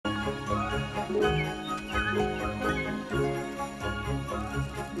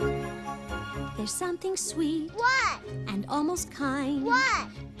There's something sweet. What? And almost kind. What?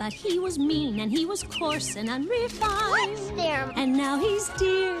 But he was mean and he was coarse and unrefined. What's there? And now he's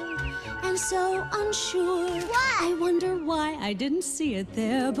dear and so unsure. What? I wonder why I didn't see it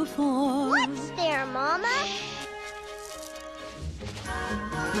there before. What's there, Mama?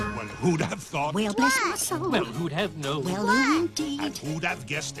 Well, who'd have thought? Well, bless my soul. Well, who'd have known? Well, What? indeed. And who'd have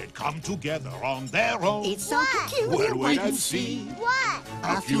guessed they'd come together on their own? It's so What? peculiar. Well, wait and see. What?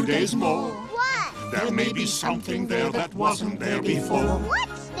 A few days more. What? There may be something there that wasn't there before.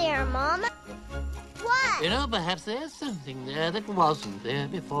 What's there, Mama? What? You know, perhaps there's something there that wasn't there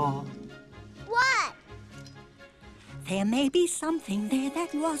before. What? There may be something there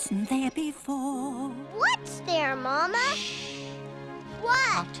that wasn't there before. What's there, Mama? What?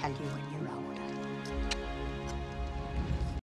 I'll tell you when